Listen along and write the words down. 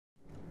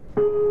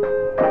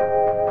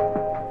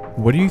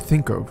What do you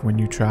think of when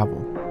you travel?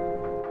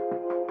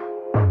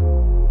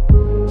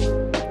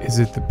 Is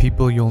it the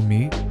people you'll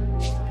meet?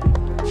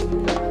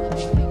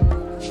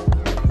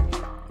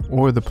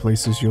 Or the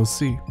places you'll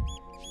see?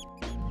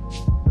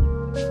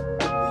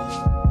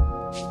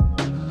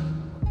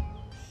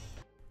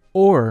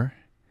 Or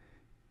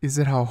is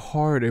it how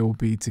hard it will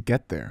be to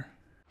get there?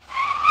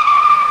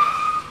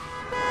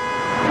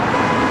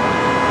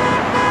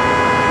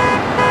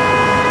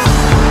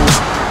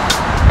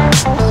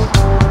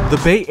 The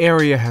Bay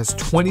Area has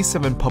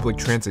 27 public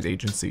transit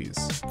agencies,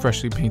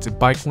 freshly painted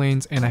bike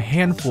lanes, and a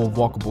handful of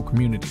walkable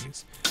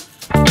communities.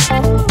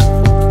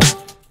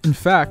 In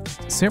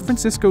fact, San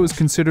Francisco is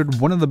considered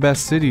one of the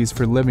best cities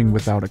for living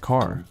without a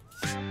car.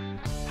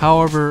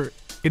 However,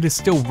 it is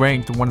still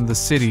ranked one of the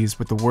cities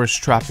with the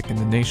worst traffic in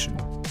the nation.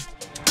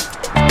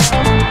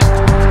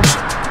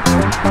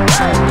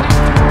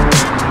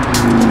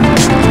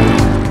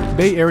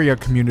 Bay Area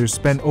commuters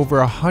spend over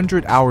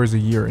 100 hours a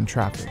year in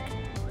traffic.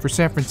 For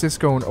San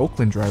Francisco and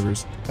Oakland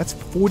drivers, that's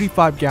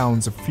 45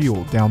 gallons of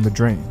fuel down the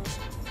drain.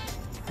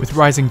 With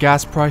rising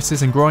gas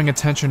prices and growing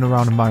attention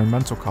around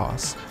environmental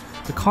costs,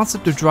 the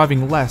concept of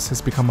driving less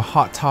has become a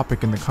hot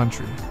topic in the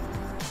country.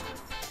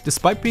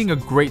 Despite being a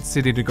great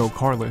city to go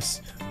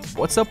carless,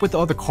 what's up with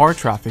all the car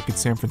traffic in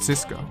San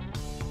Francisco?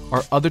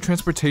 Are other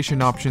transportation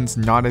options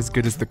not as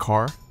good as the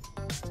car?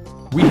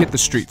 We hit the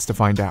streets to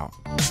find out.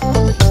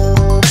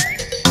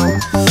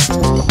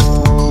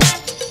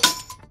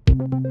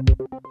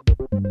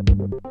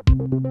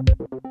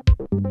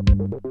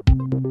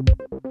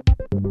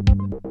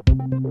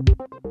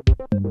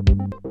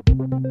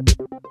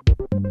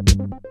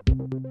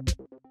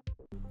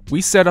 We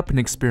set up an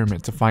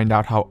experiment to find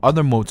out how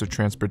other modes of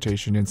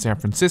transportation in San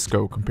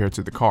Francisco compare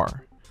to the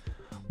car.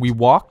 We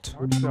walked,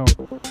 So,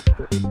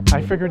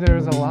 I figured there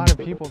was a lot of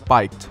people.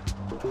 Biked,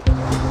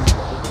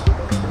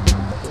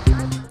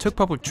 took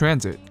public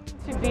transit,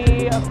 To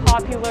be a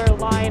popular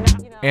line.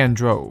 and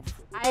drove,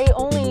 I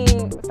only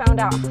found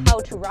out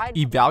how to ride.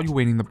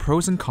 evaluating the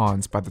pros and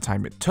cons by the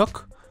time it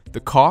took, the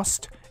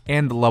cost,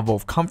 and the level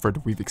of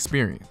comfort we've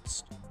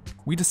experienced.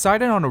 We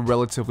decided on a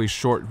relatively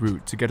short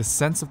route to get a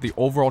sense of the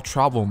overall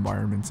travel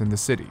environments in the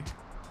city.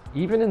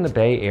 Even in the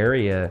Bay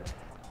Area,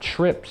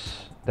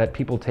 trips that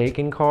people take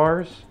in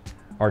cars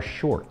are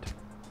short.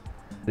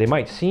 They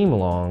might seem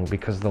long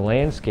because the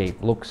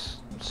landscape looks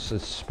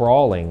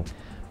sprawling,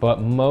 but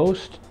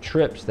most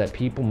trips that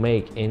people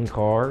make in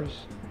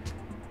cars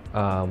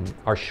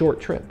are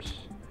short trips.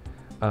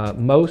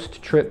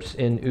 Most trips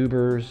in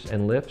Ubers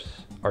and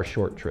Lyfts are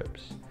short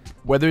trips.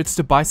 Whether it's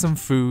to buy some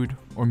food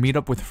or meet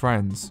up with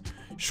friends,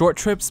 short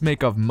trips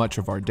make up much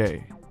of our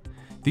day.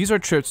 These are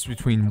trips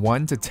between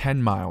 1 to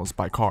 10 miles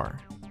by car.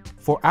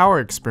 For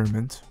our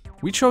experiment,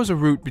 we chose a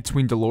route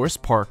between Dolores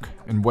Park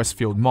and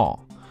Westfield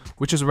Mall,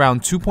 which is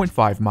around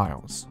 2.5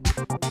 miles.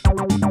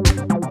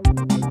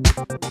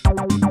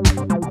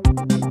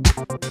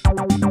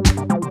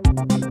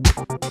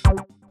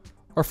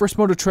 Our first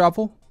mode of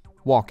travel?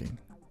 Walking.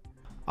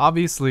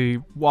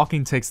 Obviously,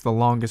 walking takes the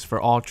longest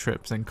for all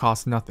trips and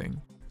costs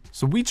nothing.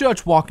 So we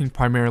judge walking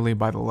primarily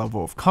by the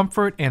level of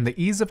comfort and the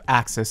ease of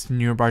access to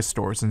nearby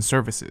stores and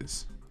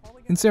services.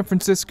 In San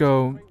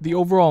Francisco, the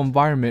overall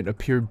environment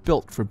appeared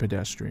built for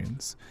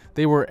pedestrians.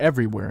 They were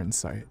everywhere in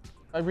sight.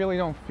 I really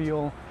don't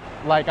feel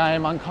like I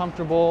am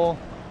uncomfortable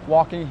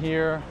walking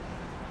here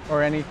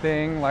or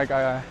anything. It's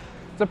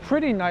a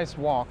pretty nice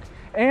walk.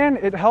 And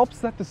it helps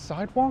that the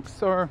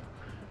sidewalks are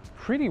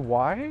pretty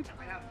wide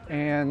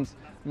and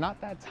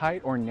not that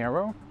tight or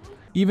narrow.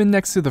 Even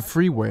next to the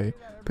freeway,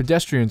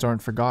 pedestrians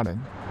aren't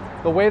forgotten.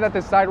 The way that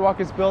the sidewalk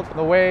is built,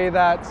 the way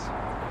that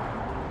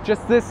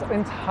just this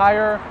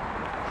entire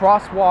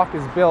crosswalk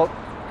is built,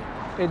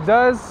 it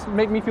does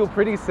make me feel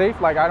pretty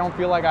safe. Like, I don't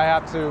feel like I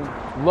have to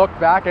look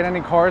back at any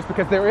cars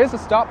because there is a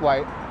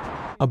stoplight.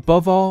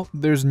 Above all,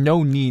 there's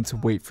no need to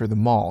wait for the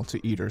mall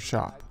to eat or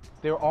shop.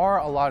 There are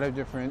a lot of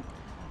different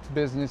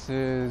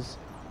businesses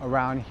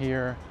around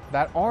here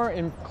that are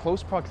in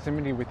close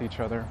proximity with each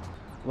other.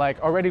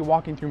 Like, already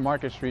walking through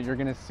Market Street, you're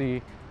gonna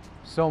see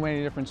so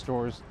many different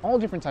stores, all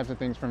different types of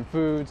things, from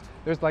foods.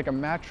 There's like a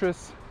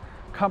mattress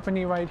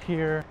company right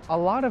here. A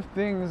lot of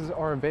things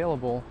are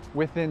available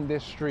within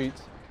this street.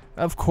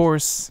 Of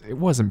course, it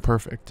wasn't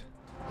perfect.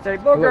 Say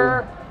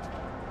booger.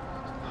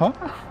 Huh?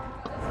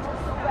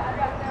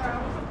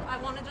 I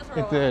wanted to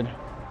throw It did.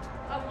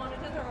 I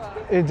wanted to throw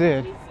up. It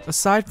did.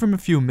 Aside from a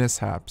few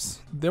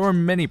mishaps, there were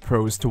many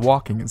pros to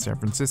walking in San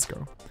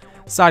Francisco.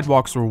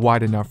 Sidewalks were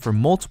wide enough for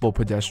multiple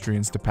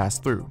pedestrians to pass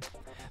through.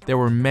 There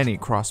were many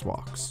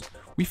crosswalks.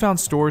 We found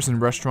stores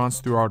and restaurants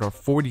throughout our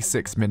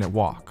 46-minute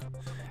walk.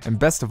 And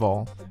best of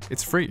all,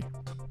 it's free.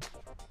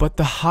 But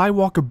the high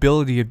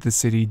walkability of the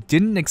city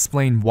didn't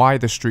explain why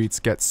the streets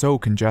get so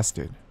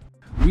congested.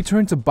 We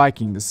turned to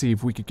biking to see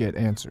if we could get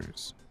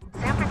answers.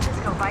 San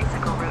Francisco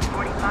Bicycle Route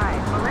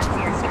 45,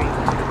 Valencia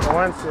Street.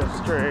 Valencia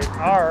Street,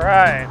 all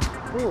right.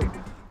 Ooh.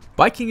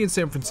 Biking in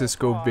San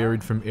Francisco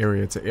varied from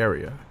area to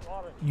area.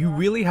 You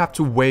really have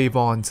to wave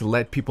on to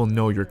let people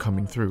know you're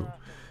coming through.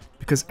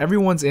 because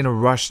everyone's in a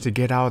rush to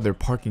get out of their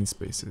parking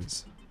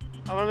spaces.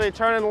 I'm gonna be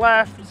turning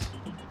left.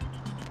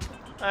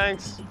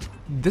 Thanks.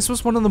 This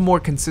was one of the more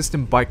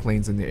consistent bike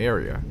lanes in the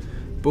area,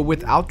 but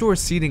with outdoor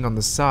seating on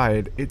the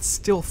side, it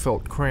still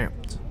felt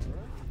cramped.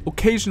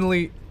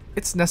 Occasionally,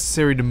 it's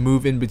necessary to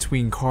move in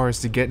between cars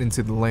to get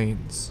into the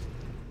lanes.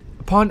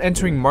 Upon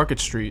entering Market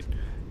Street,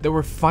 there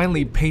were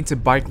finally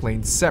painted bike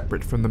lanes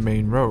separate from the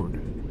main road.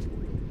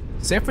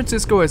 San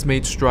Francisco has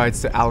made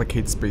strides to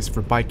allocate space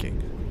for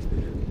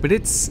biking, but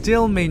it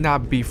still may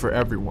not be for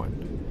everyone.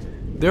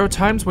 There are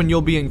times when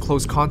you'll be in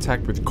close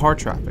contact with car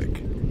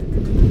traffic,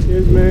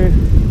 Excuse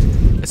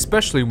me.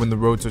 especially when the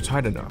roads are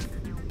tight enough.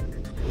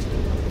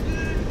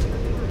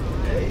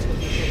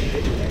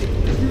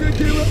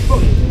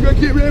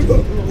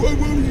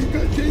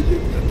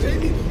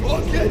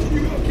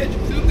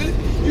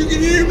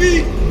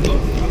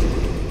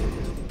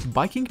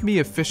 Biking can be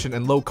efficient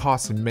and low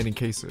cost in many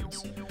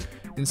cases.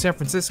 In San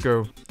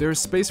Francisco, there is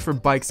space for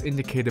bikes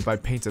indicated by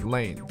painted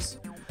lanes,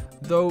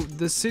 though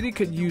the city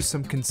could use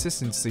some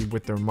consistency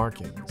with their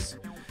markings.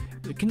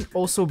 It can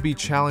also be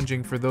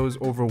challenging for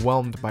those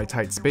overwhelmed by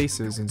tight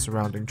spaces and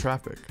surrounding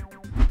traffic.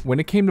 When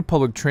it came to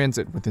public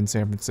transit within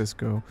San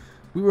Francisco,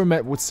 we were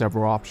met with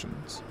several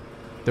options.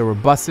 There were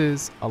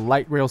buses, a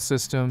light rail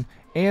system,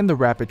 and the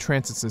rapid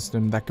transit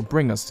system that could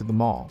bring us to the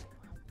mall.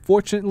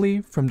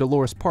 Fortunately, from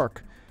Dolores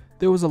Park,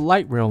 there was a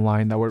light rail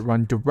line that would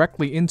run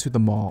directly into the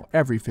mall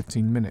every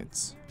 15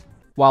 minutes.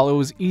 While it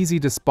was easy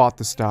to spot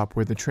the stop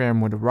where the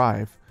tram would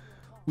arrive,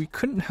 we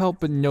couldn't help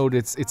but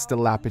notice its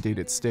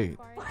dilapidated state.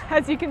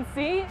 As you can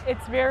see,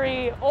 it's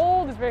very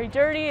old, it's very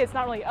dirty, it's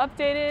not really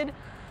updated.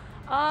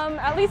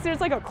 At least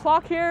there's like a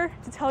clock here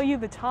to tell you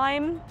the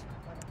time,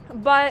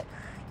 but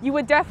you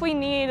would definitely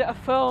need a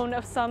phone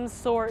of some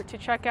sort to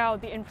check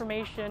out the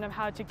information of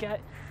how to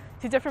get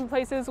to different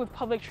places with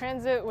public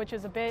transit, which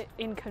is a bit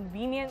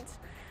inconvenient.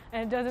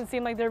 And it doesn't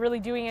seem like they're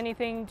really doing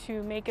anything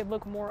to make it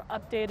look more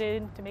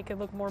updated, to make it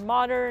look more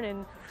modern,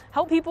 and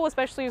help people,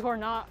 especially who are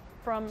not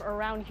from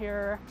around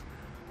here,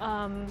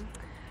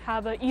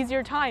 have an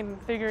easier time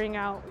figuring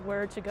out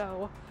where to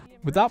go.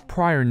 Without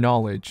prior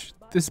knowledge,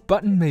 this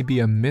button may be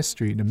a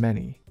mystery to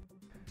many.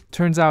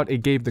 Turns out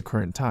it gave the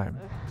current time.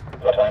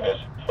 The time is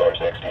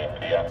 4:16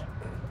 p.m.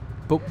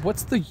 But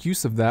what's the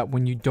use of that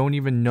when you don't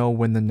even know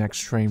when the next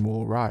train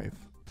will arrive?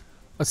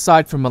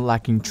 Aside from a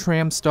lacking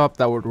tram stop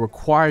that would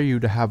require you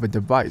to have a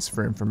device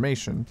for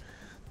information,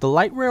 the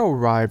light rail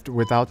arrived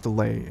without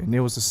delay and it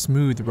was a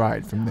smooth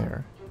ride from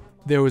there.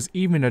 There was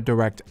even a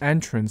direct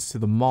entrance to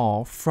the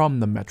mall from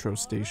the metro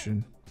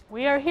station.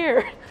 We are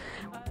here.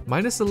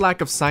 Minus the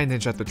lack of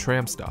signage at the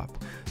tram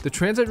stop, the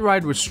transit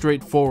ride was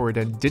straightforward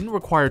and didn't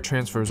require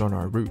transfers on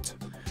our route.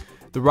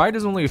 The ride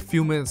is only a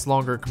few minutes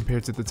longer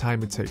compared to the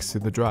time it takes to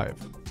the drive.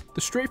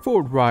 The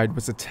straightforward ride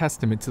was a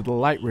testament to the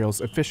light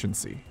rail's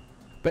efficiency.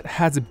 But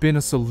has it been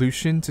a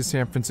solution to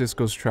San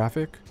Francisco's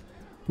traffic?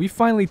 We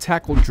finally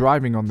tackled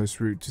driving on this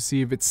route to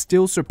see if it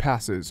still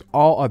surpasses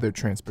all other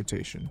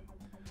transportation.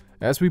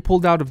 As we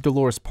pulled out of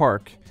Dolores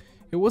Park,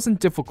 it wasn't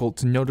difficult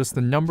to notice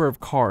the number of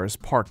cars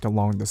parked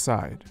along the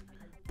side.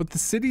 But the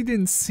city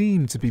didn't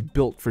seem to be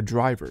built for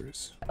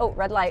drivers. Oh,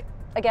 red light.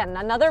 Again,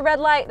 another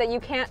red light that you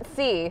can't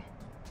see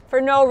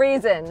for no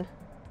reason.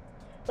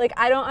 Like,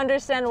 I don't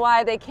understand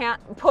why they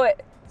can't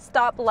put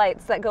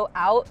stoplights that go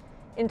out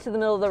into the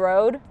middle of the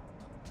road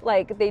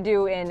like they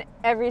do in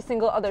every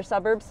single other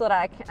suburb so that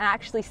I can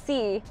actually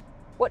see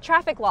what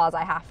traffic laws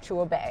I have to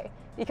obey.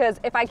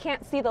 Because if I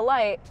can't see the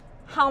light,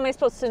 how am I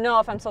supposed to know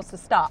if I'm supposed to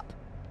stop?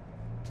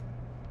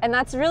 And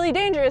that's really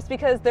dangerous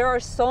because there are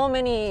so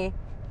many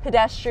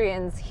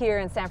pedestrians here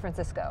in San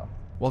Francisco.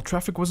 While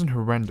traffic wasn't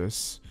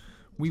horrendous,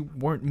 we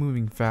weren't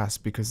moving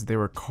fast because there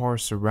were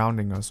cars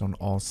surrounding us on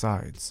all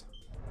sides.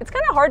 It's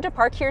kind of hard to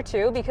park here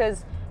too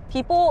because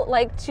people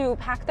like to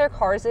pack their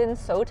cars in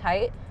so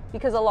tight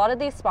because a lot of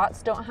these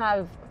spots don't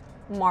have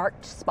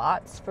marked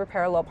spots for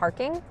parallel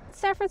parking.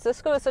 San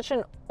Francisco is such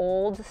an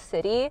old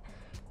city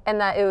and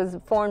that it was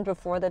formed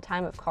before the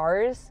time of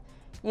cars.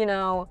 You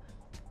know,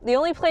 the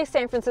only place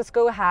San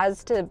Francisco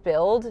has to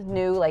build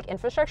new like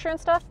infrastructure and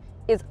stuff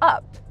is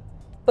up,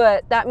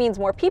 but that means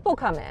more people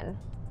come in.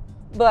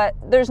 But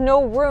there's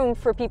no room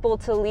for people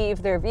to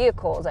leave their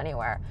vehicles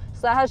anywhere.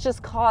 So that has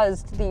just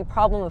caused the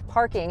problem of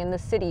parking in the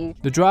city.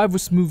 The drive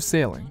was smooth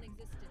sailing,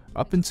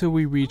 up until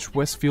we reached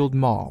Westfield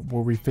Mall,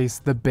 where we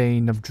faced the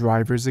bane of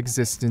drivers'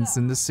 existence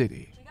in the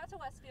city.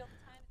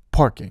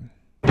 Parking.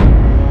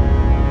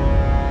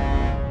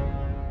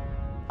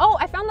 Oh,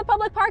 I found the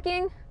public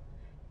parking.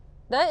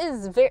 That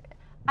is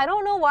I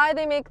don't know why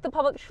they make the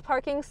public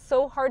parking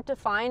so hard to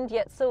find,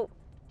 yet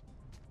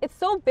it's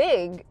so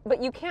big,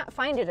 but you can't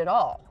find it at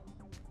all.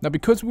 Now,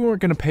 because we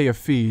weren't going to pay a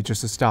fee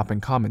just to stop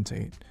and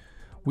commentate,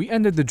 we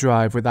ended the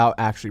drive without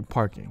actually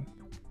parking.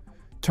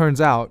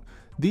 Turns out,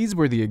 these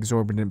were the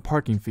exorbitant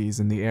parking fees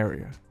in the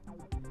area.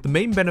 The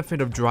main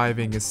benefit of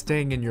driving is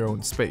staying in your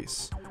own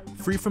space,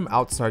 free from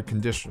outside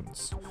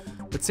conditions.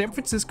 But San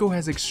Francisco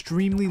has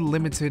extremely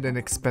limited and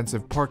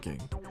expensive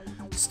parking.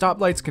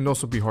 Stoplights can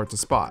also be hard to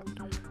spot.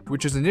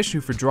 which is an issue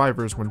for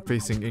drivers when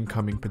facing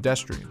incoming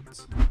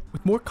pedestrians.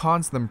 With more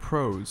cons than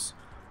pros,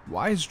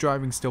 why is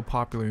driving still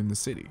popular in the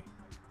city?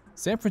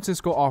 San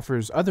Francisco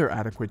offers other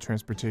adequate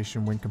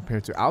transportation when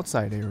compared to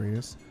outside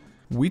areas.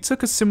 We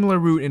took a similar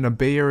route in a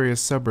Bay Area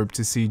suburb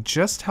to see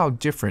just how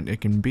different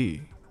it can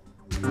be.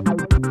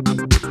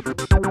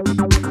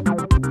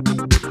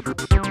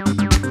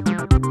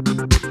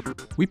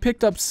 We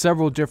picked up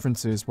several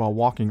differences while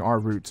walking our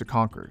route to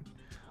Concord.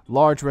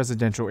 Large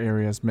residential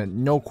areas meant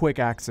no quick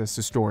access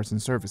to stores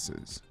and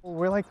services.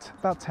 We're like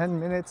about 10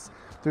 minutes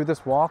through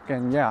this walk,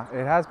 and yeah,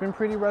 it has been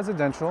pretty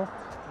residential,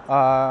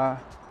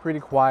 pretty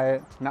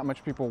quiet, not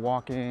much people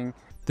walking.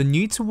 The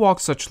need to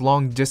walk such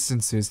long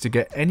distances to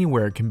get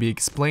anywhere can be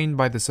explained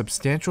by the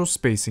substantial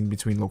spacing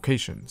between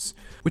locations,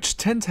 which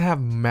tend to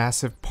have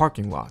massive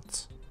parking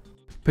lots.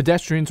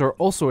 Pedestrians are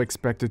also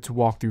expected to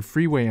walk through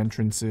freeway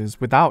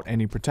entrances without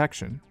any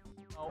protection.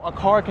 A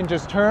car can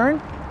just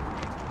turn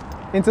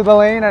into the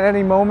lane at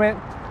any moment,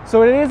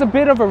 so it is a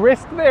bit of a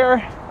risk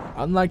there.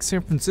 Unlike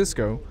San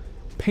Francisco,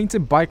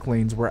 painted bike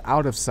lanes were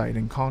out of sight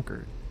in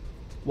Concord.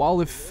 While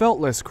it felt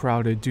less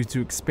crowded due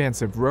to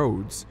expansive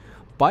roads,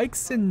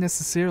 bikes didn't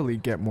necessarily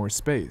get more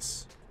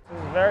space.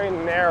 It's very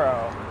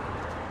narrow.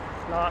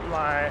 It's not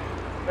my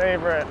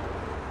favorite.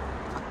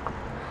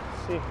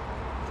 See,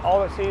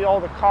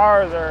 all the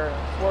cars are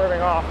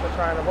swerving off to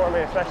try and avoid me,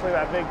 especially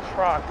that big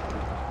truck.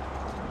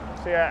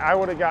 See, I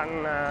would have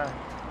gotten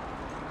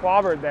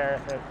clobbered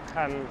there if it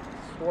hadn't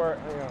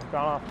gone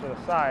off to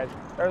the side.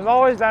 There's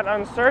always that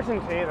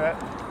uncertainty that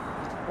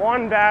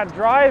one bad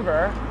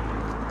driver,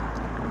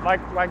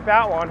 like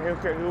that one,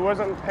 who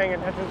wasn't paying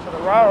attention to the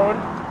road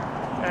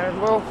and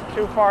a little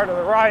too far to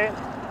the right,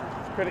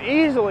 could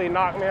easily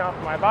knock me off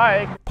my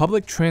bike.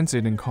 Public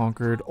transit in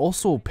Concord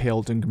also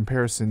paled in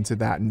comparison to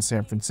that in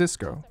San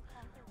Francisco.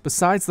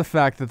 Besides the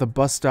fact that the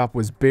bus stop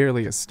was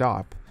barely a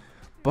stop,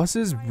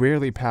 buses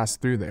rarely pass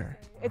through there.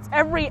 It's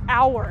every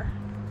hour.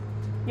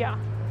 Yeah,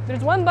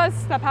 there's one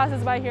bus that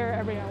passes by here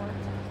every hour.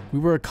 We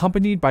were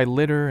accompanied by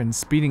litter and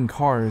speeding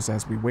cars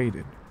as we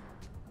waited.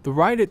 The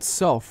ride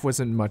itself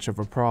wasn't much of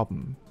a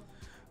problem,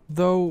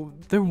 though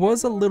there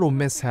was a little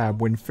mishap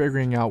when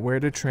figuring out where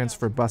to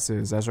transfer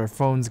buses as our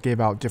phones gave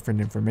out different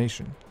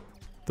information.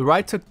 The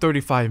ride took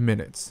 35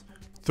 minutes,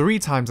 3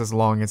 times as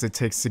long as it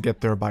takes to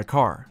get there by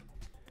car.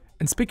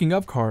 And speaking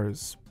of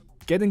cars,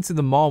 getting to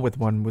the mall with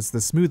one was the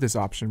smoothest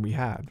option we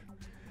had.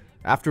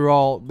 After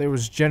all, there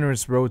was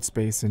generous road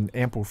space and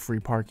ample free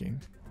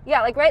parking.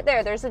 Yeah, like right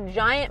there, there's a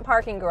giant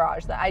parking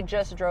garage that I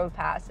just drove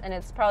past, and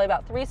it's probably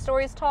about 3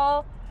 stories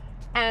tall.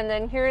 And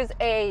then here's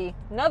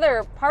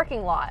another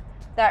parking lot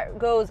that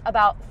goes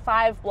about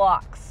 5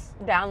 blocks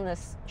down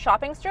this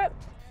shopping strip.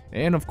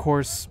 And of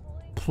course,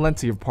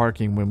 plenty of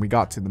parking when we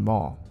got to the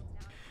mall.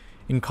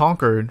 In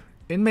Concord,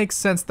 it makes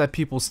sense that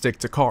people stick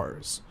to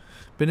cars.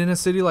 But in a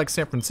city like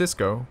San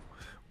Francisco,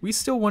 we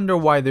still wonder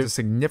why there's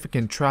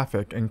significant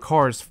traffic and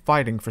cars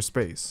fighting for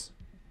space.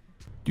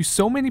 Do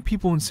so many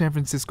people in San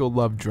Francisco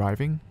love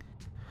driving?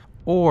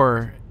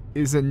 Or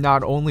is it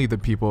not only the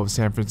people of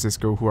San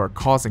Francisco who are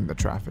causing the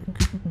traffic?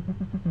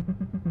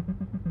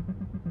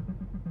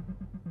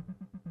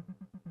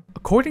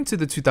 According to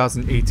the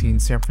 2018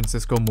 San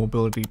Francisco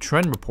Mobility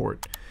Trend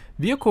Report,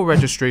 vehicle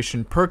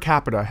registration per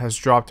capita has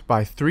dropped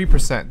by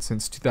 3%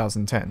 since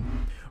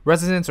 2010.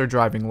 Residents are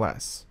driving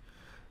less.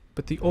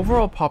 But the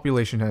overall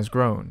population has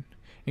grown,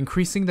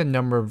 increasing the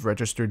number of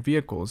registered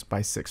vehicles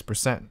by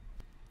 6%.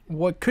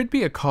 What could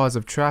be a cause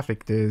of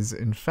traffic is,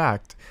 in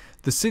fact,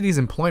 the city's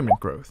employment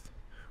growth,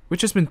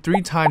 which has been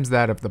 3 times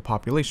that of the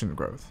population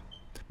growth.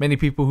 Many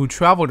people who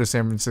travel to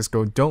San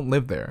Francisco don't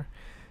live there.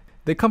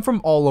 They come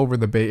from all over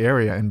the Bay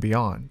Area and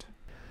beyond.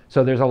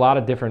 So there's a lot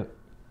of different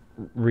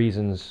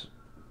reasons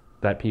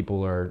that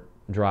people are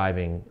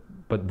driving,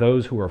 but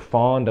those who are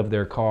fond of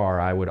their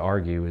car, I would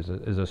argue, is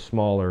a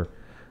smaller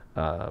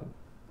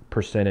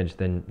percentage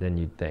than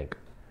you'd think.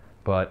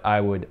 But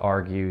I would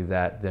argue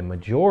that the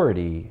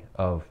majority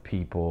of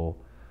people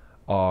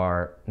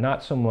are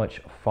not so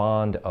much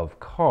fond of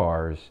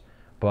cars,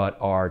 but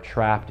are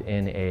trapped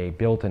in a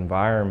built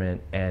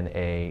environment and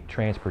a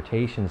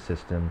transportation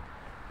system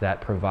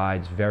that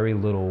provides very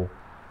little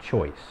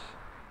choice,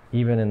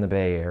 even in the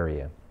Bay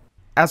Area.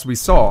 As we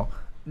saw,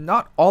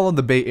 not all of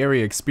the Bay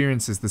Area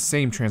experiences the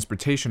same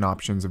transportation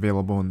options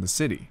available in the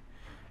city.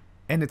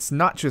 And it's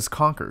not just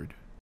Concord.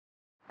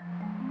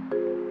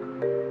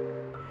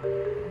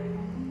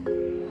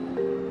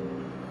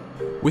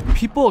 With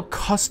people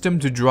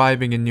accustomed to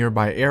driving in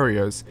nearby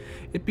areas,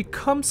 it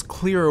becomes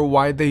clearer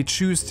why they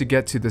choose to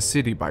get to the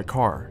city by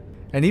car.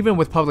 And even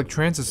with public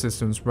transit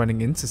systems running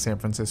into San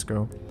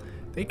Francisco,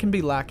 they can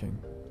be lacking.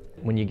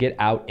 When you get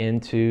out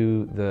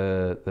into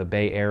the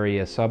Bay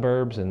Area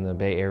suburbs and the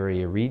Bay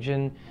Area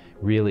region,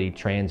 really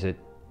transit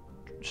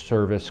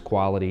service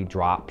quality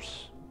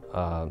drops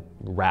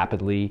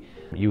rapidly.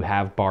 You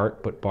have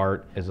BART, but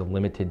BART is a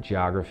limited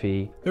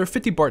geography. There are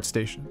 50 BART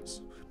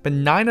stations, but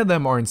 9 of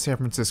them are in San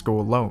Francisco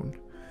alone.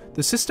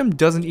 The system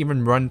doesn't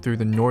even run through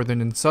the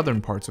northern and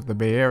southern parts of the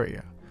Bay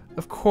Area,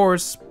 Of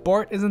course,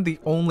 BART isn't the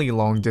only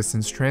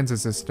long-distance transit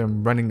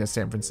system running to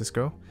San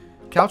Francisco.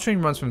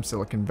 Caltrain runs from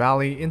Silicon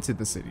Valley into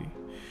the city,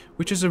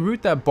 which is a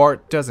route that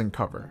BART doesn't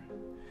cover.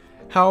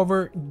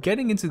 However,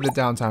 getting into the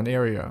downtown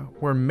area,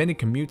 where many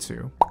commute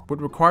to,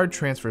 would require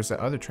transfers at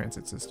other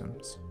transit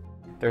systems.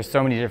 There's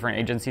so many different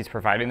agencies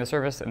providing the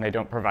service, and they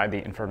don't provide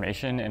the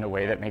information in a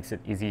way that makes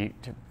it easy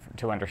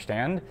to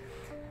understand,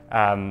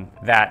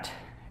 that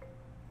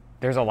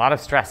there's a lot of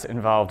stress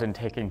involved in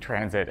taking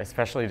transit,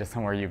 especially to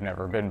somewhere you've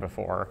never been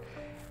before.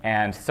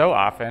 And so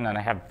often, and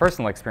I have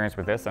personal experience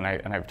with this, and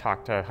I've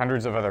talked to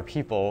hundreds of other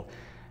people,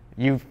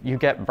 you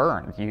get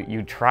burned.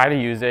 You try to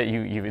use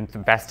it, the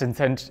best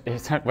intent,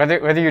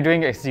 whether you're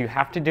doing it because you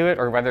have to do it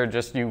or whether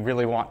just you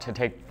really want to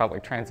take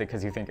public transit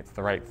because you think it's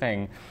the right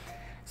thing.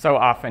 So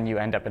often you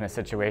end up in a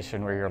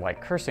situation where you're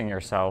like cursing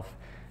yourself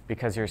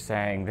because you're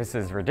saying, this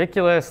is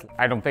ridiculous.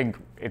 I don't think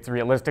it's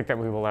realistic that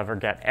we will ever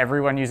get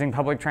everyone using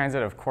public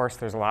transit. Of course,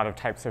 there's a lot of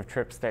types of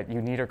trips that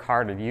you need a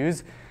car to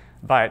use,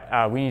 but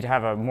we need to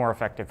have a more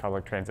effective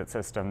public transit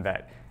system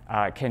that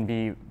can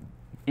be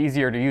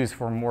easier to use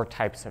for more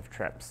types of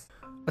trips.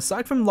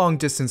 Aside from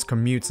long-distance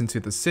commutes into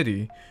the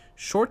city,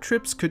 short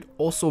trips could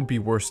also be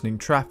worsening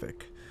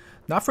traffic.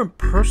 Not from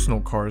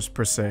personal cars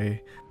per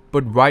se,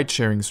 but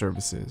ride-sharing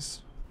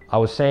services. I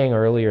was saying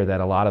earlier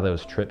that a lot of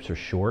those trips are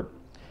short.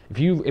 If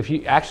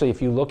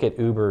you look at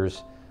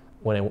Uber's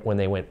when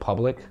they went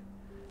public,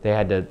 they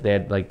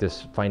had like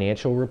this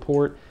financial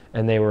report,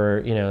 and they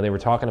were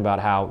talking about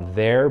how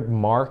their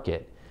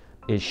market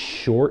is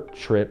short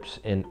trips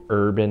in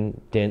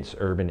dense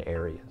urban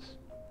areas.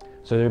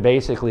 So they're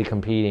basically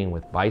competing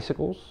with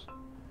bicycles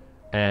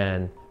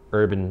and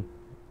urban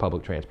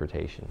public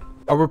transportation.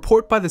 A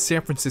report by the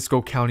San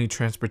Francisco County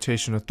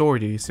Transportation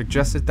Authority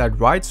suggested that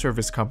ride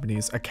service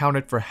companies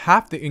accounted for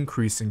half the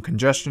increase in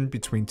congestion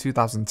between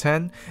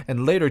 2010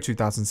 and later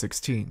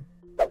 2016.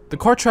 The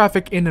car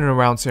traffic in and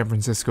around San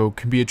Francisco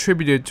can be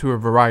attributed to a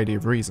variety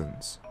of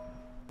reasons.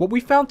 What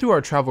we found through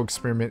our travel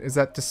experiment is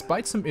that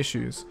despite some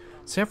issues,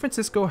 San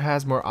Francisco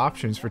has more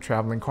options for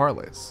traveling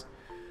carless.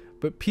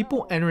 But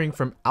people entering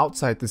from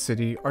outside the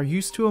city are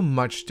used to a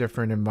much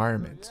different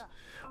environment,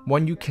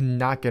 one you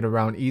cannot get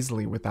around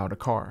easily without a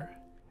car.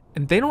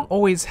 And they don't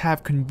always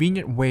have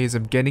convenient ways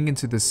of getting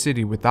into the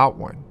city without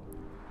one.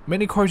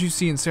 Many cars you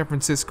see in San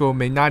Francisco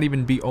may not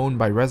even be owned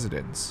by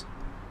residents.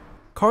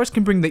 Cars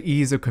can bring the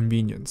ease of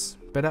convenience,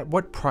 but at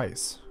what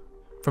price?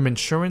 From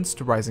insurance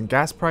to rising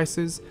gas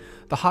prices,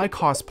 the high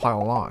costs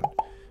pile on,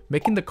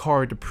 making the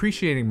car a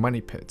depreciating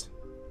money pit.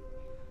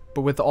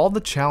 But with all the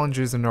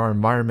challenges in our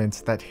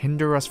environment that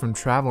hinder us from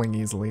traveling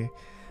easily,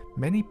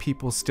 many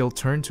people still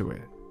turn to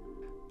it.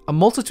 A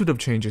multitude of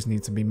changes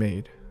need to be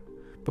made,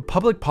 but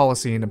public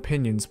policy and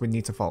opinions would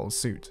need to follow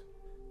suit.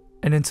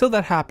 And until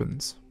that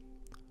happens,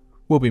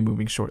 we'll be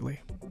moving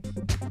shortly.